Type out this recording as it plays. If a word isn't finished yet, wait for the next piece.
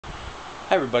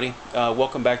Hi everybody,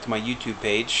 welcome back to my YouTube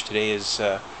page. Today is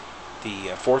the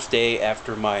fourth day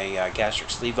after my gastric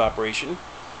sleeve operation.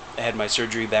 I had my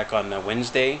surgery back on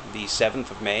Wednesday, the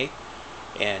 7th of May,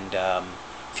 and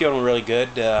feeling really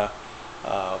good.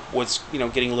 Was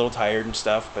getting a little tired and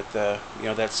stuff, but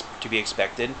that's to be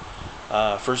expected.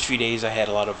 First few days I had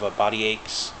a lot of body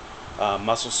aches,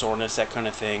 muscle soreness, that kind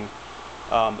of thing.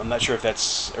 I'm not sure if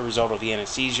that's a result of the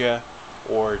anesthesia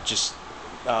or just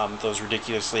those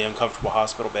ridiculously uncomfortable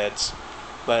hospital beds,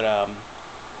 but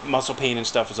muscle pain and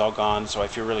stuff is all gone, so I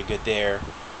feel really good there.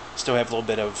 Still have a little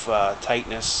bit of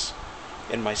tightness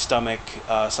in my stomach.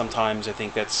 Sometimes I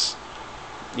think that's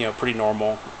pretty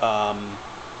normal.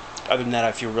 Other than that,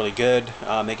 I feel really good.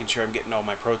 Making sure I'm getting all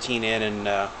my protein in and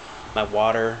my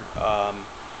water,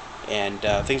 and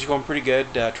things are going pretty good.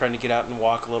 Trying to get out and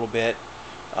walk a little bit.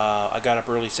 I got up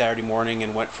early Saturday morning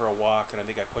and went for a walk, and I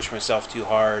think I pushed myself too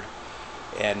hard,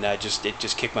 and it just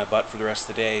kicked my butt for the rest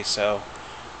of the day. So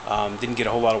didn't get a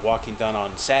whole lot of walking done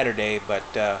on Saturday, but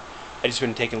I just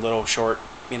been taking little short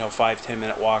 5-10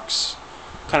 minute walks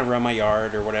kind of around my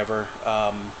yard or whatever,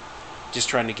 just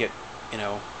trying to get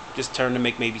just trying to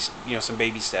make maybe some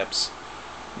baby steps.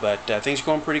 But things are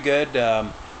going pretty good.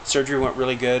 Surgery went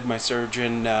really good. My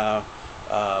surgeon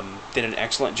did an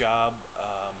excellent job.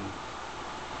 I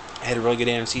had a really good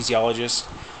anesthesiologist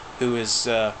who is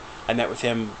I met with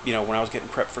him when I was getting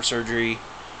prepped for surgery,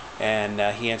 and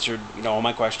he answered all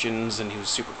my questions, and he was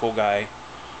a super cool guy.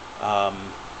 The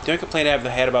only complaint I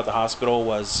had about the hospital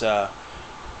was they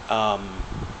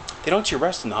don't let you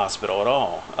rest in the hospital at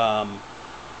all.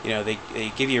 They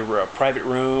give you a private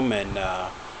room and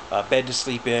a bed to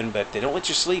sleep in, but they don't let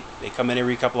you sleep. They come in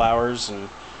every couple hours and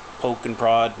poke and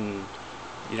prod and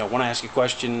want to ask you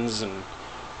questions. And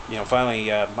finally,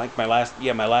 my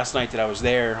last night that I was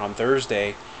there on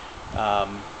Thursday,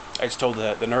 I just told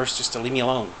the nurse just to leave me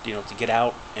alone, to get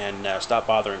out and stop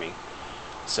bothering me.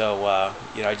 So I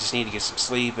just need to get some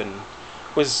sleep, and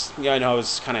I know I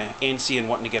was kind of antsy and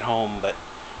wanting to get home, but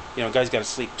guys got to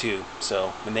sleep too,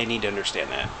 so, and they need to understand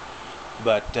that.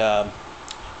 But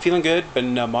feeling good.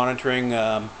 Been monitoring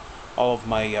all of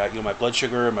my my blood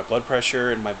sugar and my blood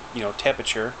pressure and my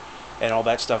temperature, and all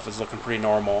that stuff is looking pretty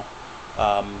normal.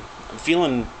 I'm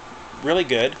feeling really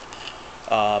good.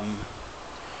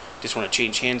 Just want to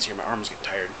change hands here. My arm's getting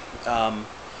tired.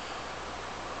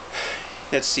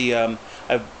 Let's see. I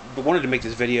wanted to make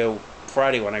this video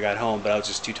Friday when I got home, but I was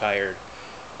just too tired.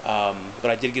 But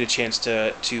I did get a chance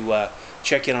to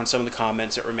check in on some of the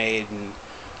comments that were made, and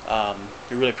I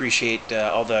really appreciate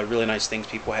all the really nice things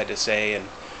people had to say, and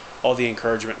all the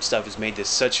encouragement and stuff has made this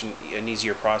such an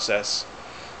easier process.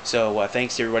 So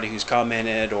thanks to everybody who's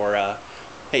commented, or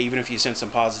hey, even if you sent some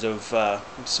positive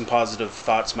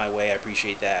thoughts my way, I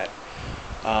appreciate that.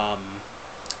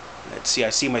 Let's see. I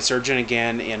see my surgeon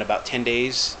again in about 10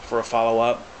 days for a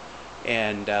follow-up,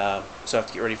 and so I have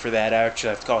to get ready for that. I actually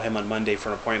have to call him on Monday for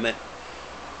an appointment.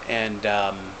 And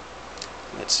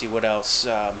let's see what else.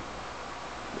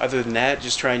 Other than that,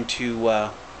 just trying to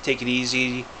take it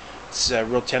easy. It's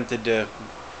real tempted to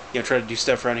try to do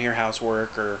stuff around here,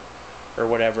 housework or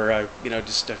whatever.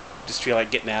 Just feel like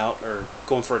getting out or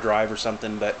going for a drive or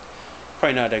something, but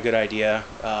probably not a good idea.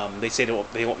 They say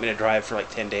they want me to drive for like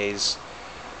 10 days,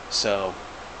 so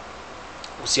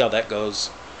we'll see how that goes.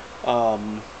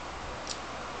 Other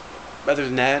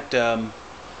than that,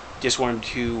 just wanted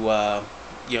to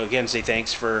again say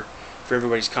thanks for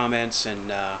everybody's comments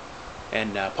and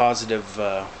positive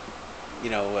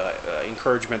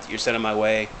encouragement that you're sending my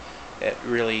way. It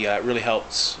really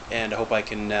helps, and I hope I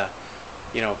can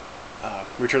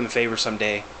return the favor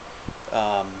someday.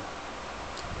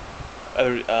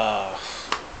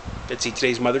 Let's see,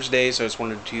 today's Mother's Day, so I just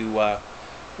wanted to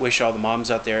wish all the moms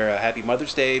out there a happy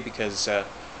Mother's Day, because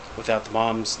without the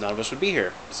moms, none of us would be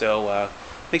here. So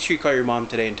make sure you call your mom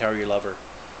today and tell her you love her.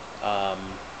 I'm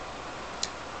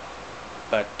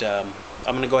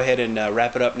going to go ahead and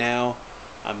wrap it up now.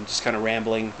 I'm just kind of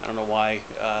rambling. I don't know why.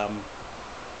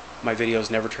 My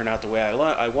videos never turn out the way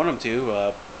I want them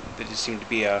to. They just seem to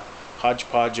be a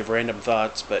hodgepodge of random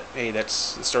thoughts, but hey,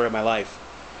 that's the story of my life.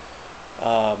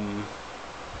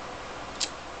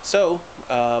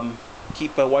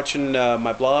 Keep watching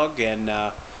my blog,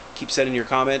 and keep sending your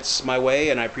comments my way,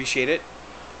 and I appreciate it.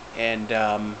 And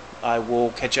I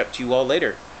will catch up to you all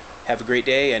later. Have a great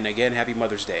day, and again, happy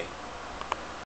Mother's Day.